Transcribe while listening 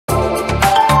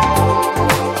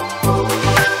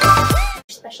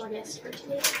guest for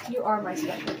today. You are my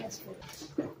special guest for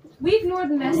today. We ignore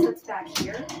the mess that's back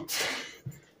here.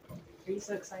 Are you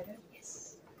so excited?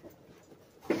 Yes.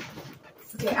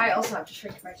 Okay, I also have to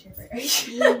shrink my chair.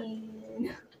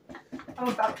 I'm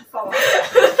about to fall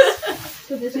off.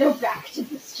 So there's no back to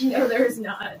this chair. No, there is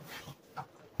not.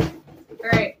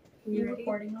 Alright. You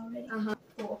recording already? Uh-huh.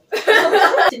 Cool.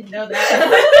 Didn't know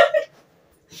that.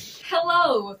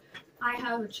 Hello. I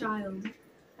have a child.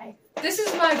 Hi. This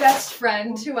is my best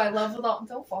friend who I love with all—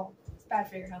 don't fall. It's bad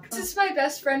for your health. This is my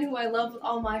best friend who I love with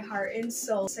all my heart and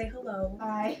soul. Say hello.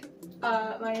 Hi.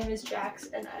 My name is Jax,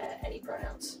 and any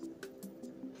pronouns.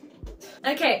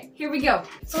 Okay, here we go.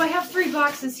 So I have 3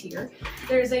 boxes here.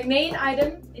 There's a main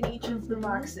item in each of the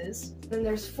boxes. Then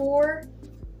there's 4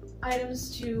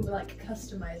 items to like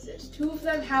customize it. 2 of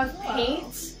them have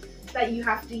paint that you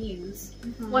have to use.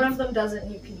 One of them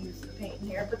doesn't. You can use the paint in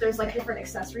here, but there's like different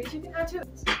accessories you can add to it.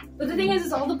 But the thing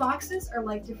is all the boxes are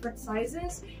like different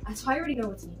sizes, and so I already know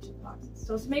what's in each of the boxes.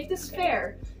 So to make this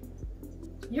fair,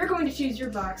 you're going to choose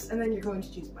your box, and then you're going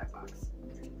to choose my box.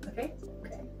 Okay?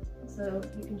 Okay. So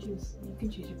you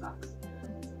can choose your box.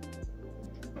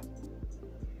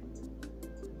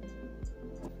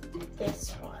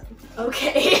 This one.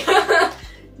 Okay.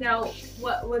 Now,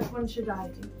 what one should I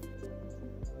do?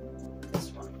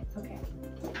 This one. Okay.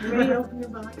 You ready to open your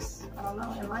box? I don't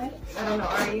know, am I? I don't know,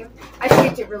 are you? I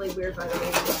shaped it really weird, by the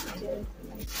way. I did.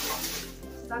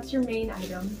 So that's your main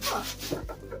item.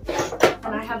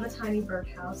 And I have a tiny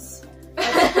birdhouse.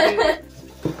 That's cute.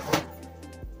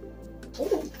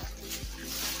 Ooh.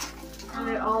 And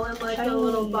they're all in like the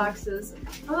little boxes.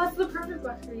 Oh, that's the perfect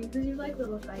box for you because you like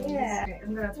little things. Yeah. Okay,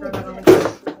 I'm gonna throw that on the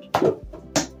ground.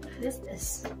 What is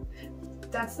this?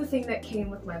 That's the thing that came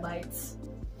with my lights.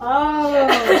 Oh,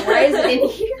 why is it in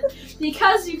here?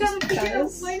 Because you gotta pick it up.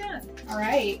 Because. Why not?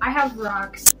 Alright. I have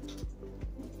rocks.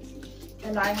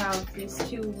 And I have these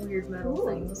 2 weird metal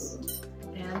things.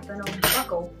 And then a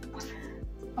buckle.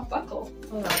 A buckle.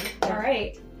 Hold on.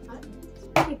 Alright.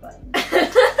 Pretty button.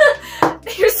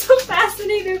 You're so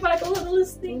fascinated by the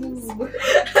littlest things.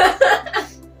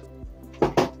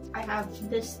 I have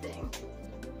this thing.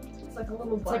 It's like a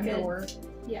little barn like door.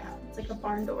 Yeah, it's like a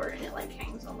barn door and it like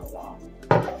hangs on the wall.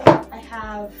 I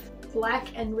have black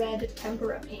and red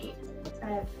tempera paint. I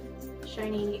have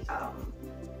shiny pipe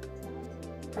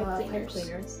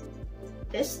cleaners.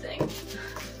 This thing.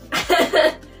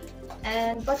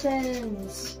 And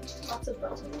buttons. Lots of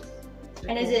buttons.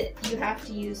 And is it, you have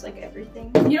to use like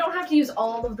everything? You don't have to use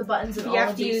all of the buttons and You all have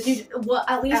of to these. use Well,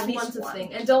 at least one one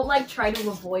thing. And don't like try to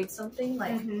avoid something.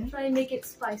 Like try and make it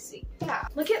spicy. Yeah.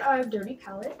 Look at our dirty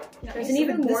palette. Nice. There's an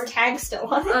even more tag still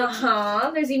on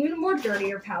it. There's even more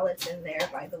dirtier palettes in there,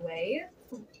 by the way.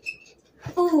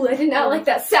 Ooh, I did not like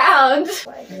that sound.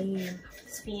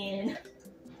 Spin.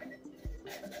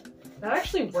 That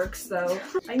actually works though.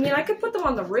 I mean, I could put them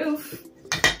on the roof.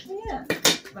 Yeah.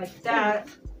 Like that.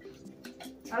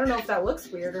 I don't know if that looks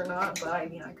weird or not, but I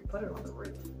mean, I could put it on the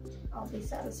roof. I'll be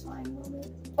satisfying moment.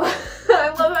 I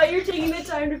love how you're taking the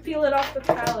time to peel it off the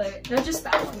palette. No, just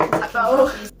that one. Oh.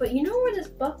 But you know where this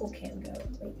buckle can go.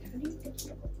 Wait, how do you get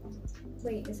the buckle?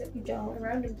 Wait, is it You don't.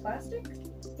 around in plastic? I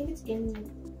think it's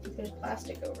in. There's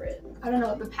plastic over it. I don't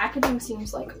know. The packaging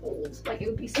seems like old. Like it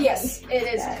would be something. Yes, it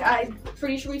is. that- I'm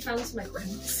pretty sure we found this in my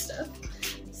grandma's stuff.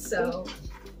 So.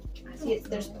 See,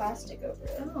 there's plastic over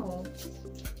it. Oh.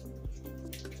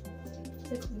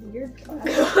 It's like weird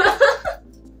plastic.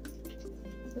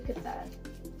 Look at that.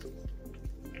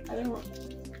 I don't know.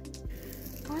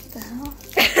 What the hell?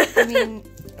 I mean,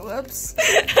 whoops.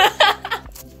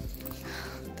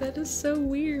 That is so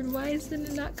weird. Why isn't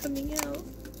it not coming out?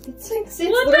 It's like, it's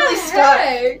What literally the stuck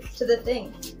heck? to the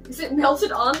thing. Is it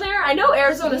melted on there? I know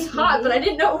Arizona's Maybe. hot, but I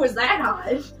didn't know it was that hot.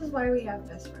 This is why we have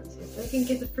best friends here. So I can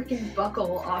get the freaking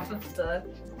buckle off of the...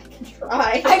 I can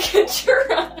try. I can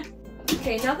try.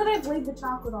 Okay, now that I've laid the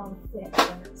chocolate on thick,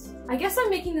 I guess I'm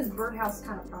making this birdhouse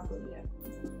kind of properly yet.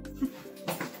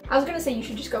 I was gonna say you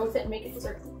should just go with it and make it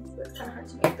dessert. But it's kind of hard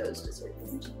to make those dessert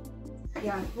things.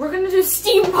 Yeah, we're gonna do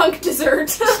steampunk dessert.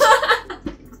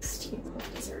 Steampunk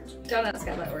dessert. Don't ask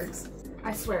how that works.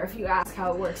 I swear, if you ask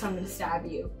how it works, I'm gonna stab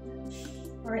you.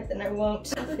 Alright, then I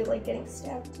won't. I feel like getting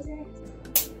stabbed today.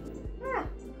 Ah.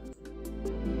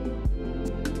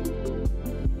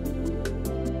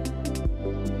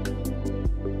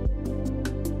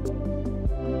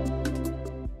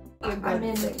 I'm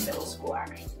in middle school,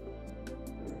 actually.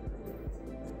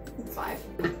 I'm 5.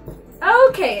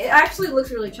 Okay, it actually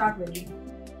looks really chocolatey.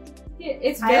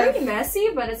 It's very messy,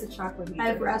 but it's a chocolatey. I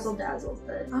have razzle dazzle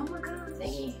the Oh my god,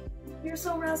 thingy. you're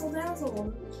so razzle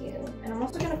dazzle. Cute. And I'm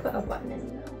also gonna put a button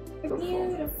in now. You're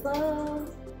beautiful.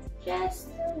 Just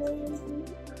the way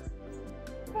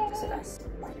makes it us.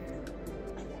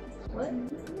 What?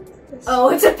 Oh,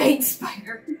 it's a paint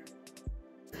spider.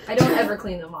 I don't ever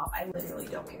clean them off. I literally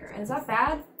don't care. And is that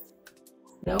bad?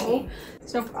 No.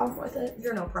 There's no problem with it.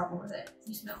 You're no problem with it.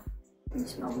 You smell. You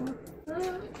smell more.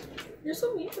 You're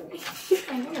so mean to me.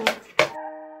 I know.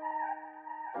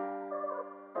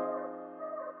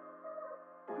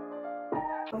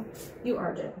 You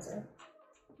are dead inside.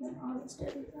 I'm always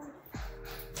dead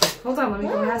inside. Hold on, let me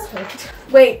go ask her.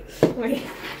 Wait.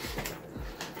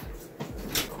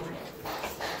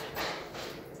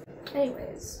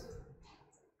 Anyways.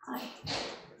 Hi.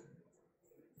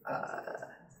 I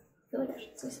feel like I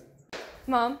should say something.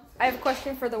 Mom, I have a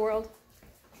question for the world.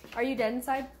 Are you dead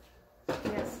inside?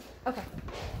 Yes. Okay.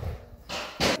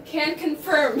 Can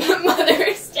confirm Mother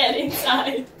is dead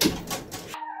inside.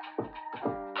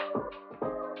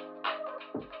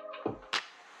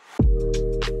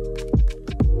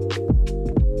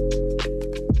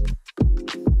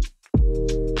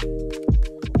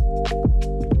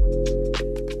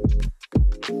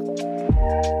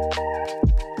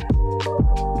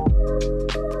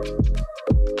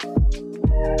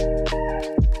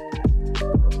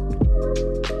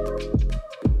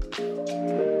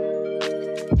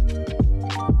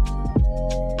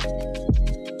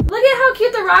 Look at how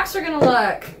cute the rocks are gonna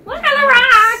look. Look at the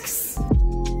rocks!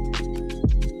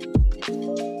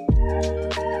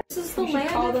 This is the land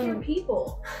call of them your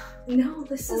people. No,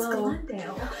 this is Hello.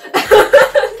 Glendale.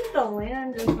 The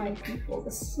land of my people.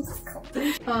 This is cool.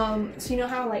 So you know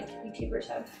how like YouTubers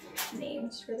have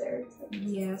names for their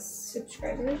Yes.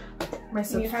 subscribers? My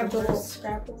And you have the little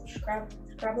subscribers.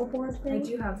 Scrabble board I thing?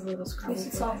 do have the little You Scrabble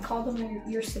should board. call them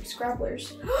your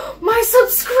subscribers. My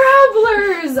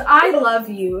subscribers! I love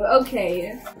you.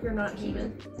 Okay. You're not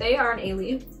human. They are an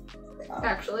alien,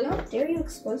 actually. How dare you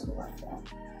expose me like that?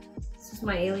 This is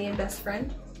my alien best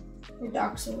friend. You're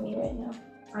doxing me right now.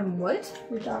 I'm what?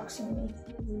 You're doxing me.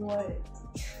 What?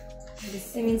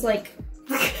 It means like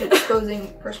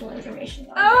exposing personal information.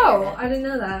 On the Oh, internet. I didn't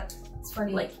know that. It's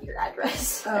funny. Like your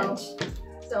address. Oh. and-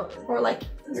 Don't. or like.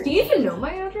 Do you even know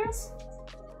my address?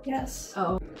 Yes.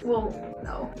 Oh. Well,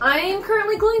 no. I am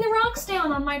currently gluing the rocks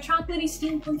down on my chocolatey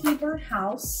steampunky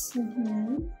birdhouse.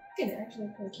 Mm-hmm. It's actually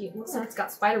pretty cute. Looks like it's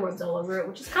got spider webs all over it,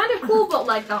 which is kind of cool, but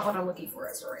like not what I'm looking for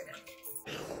as of right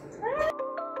now.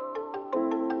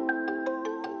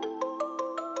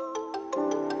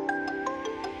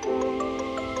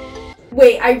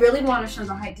 Wait, I really want to show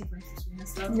the height difference between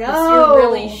us though. 'Cause No! You're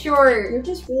really short. You're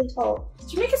just really tall.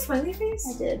 Did you make a smiley face?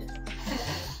 I did.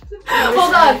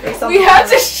 Hold on. We have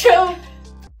to show.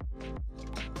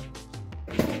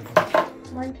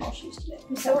 I'm wearing tall shoes today.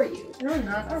 So are you. No, I'm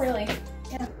not. Oh, really?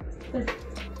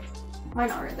 Mine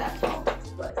aren't that tall,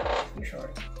 but you're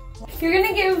short. If you're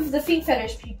gonna give the feet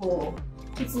fetish people,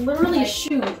 It's literally a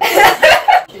shoe.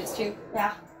 shoes too.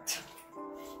 Yeah.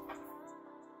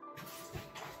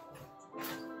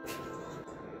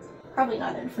 Probably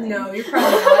not in frame. No, you're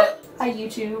probably not. Hi,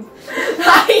 YouTube.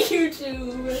 Hi,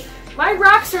 YouTube. My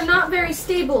rocks are not very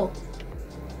stable.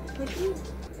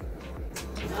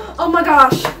 Oh my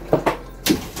gosh.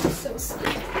 So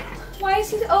sweet. Why is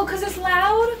he? Oh, cause it's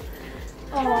loud.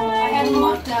 Oh, I had him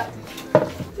locked up.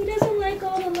 He doesn't like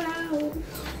all the loud.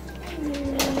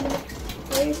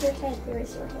 Where's your head?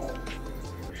 Where's your head?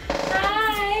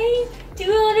 Hi. Do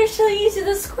you want to show you to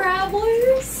the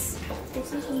Scrabblers?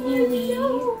 This is no.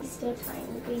 Louie. He's still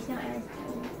tiny, but he's not as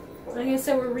tiny. Like I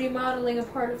said, we're remodeling a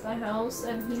part of the house,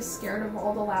 and he's scared of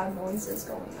all the loud noises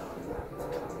going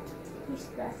on. He's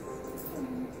stressed.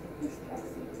 He's stressed.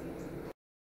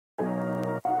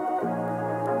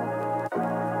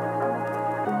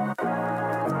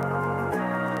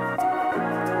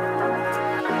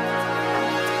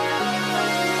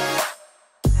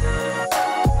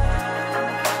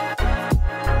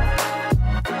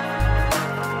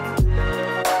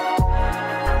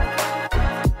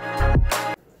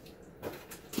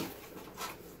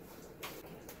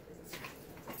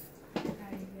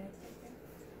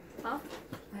 Huh?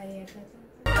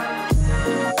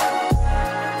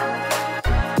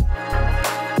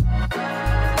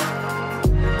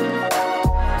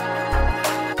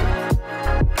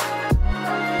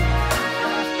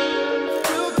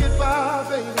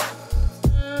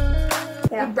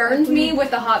 Yeah. You burned me with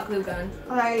the hot glue gun.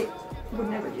 I would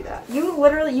never do that.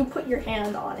 You put your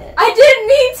hand on it. I didn't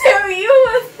mean to.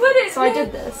 You put it. So I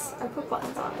did this. I put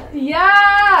buttons on it.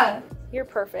 Yeah. You're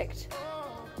perfect.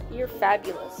 You're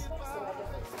fabulous.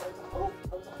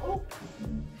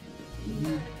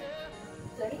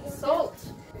 Salt.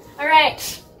 All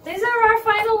right. These are our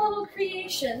final little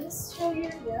creations. Show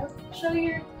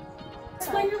your.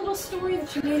 Explain your little story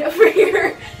that you made over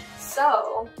here.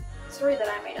 So, the story that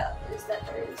I made up is that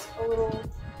there's a little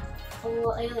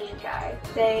alien guy.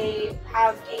 They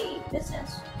have a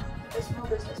small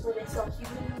business where they sell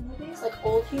human movies, like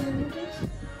old human movies.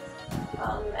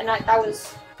 And that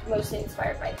was mostly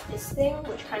inspired by this thing,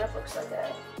 which kind of looks like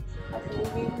a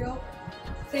movie reel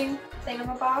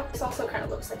thingamabob. This also kind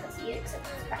of looks like a Z, except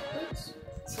it's backwards.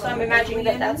 So I'm imagining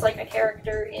that that's like a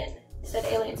character in said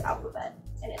alien's alphabet,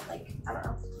 and it's like, I don't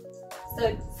know,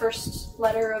 the first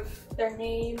letter of their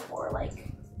name or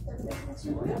like their business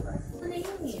or whatever.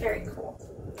 It's very cool.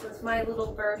 With my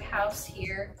little birdhouse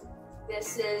here.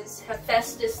 This is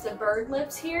Hephaestus the bird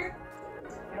lives here.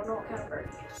 I don't know what kind of bird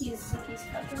he is. He's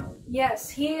cousin. Yes,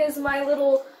 he is my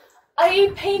little...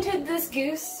 I painted this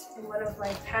goose in one of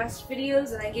my past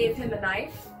videos and I gave him a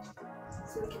knife.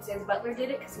 So we can say the butler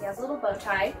did it because he has a little bow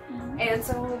tie. And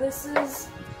so this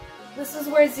is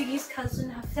where Ziggy's cousin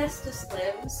Hephaestus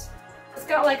lives. It's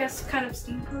got like a kind of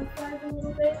steampunk vibe a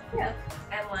little bit. Yeah.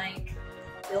 And like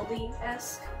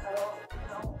building-esque. I don't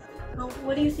know.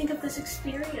 What do you think of this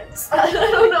experience? I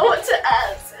don't know what to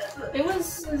ask. It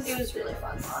was really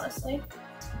fun, honestly.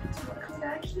 Do you want to come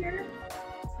back here?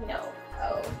 No.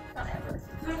 Oh, not ever.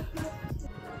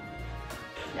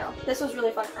 No, this was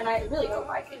really fun, and I really hope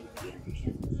I can be on your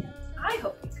channel again. I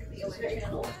hope you could be on your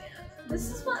channel again.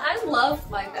 This is what I love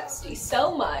my bestie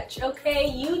so much, okay?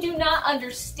 You do not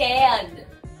understand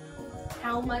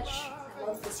how much I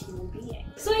love this human being.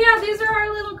 So yeah, these are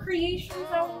our little creations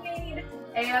that we made,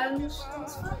 and it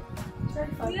was fun. It's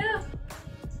very fun. Yeah.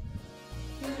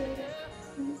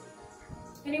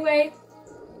 Anyway,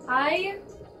 I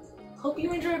hope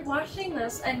you enjoyed watching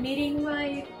this and meeting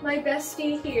my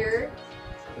bestie here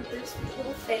with this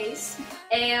little face.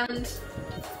 And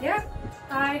yeah,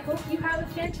 I hope you have a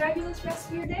fantabulous rest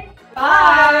of your day.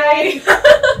 Bye!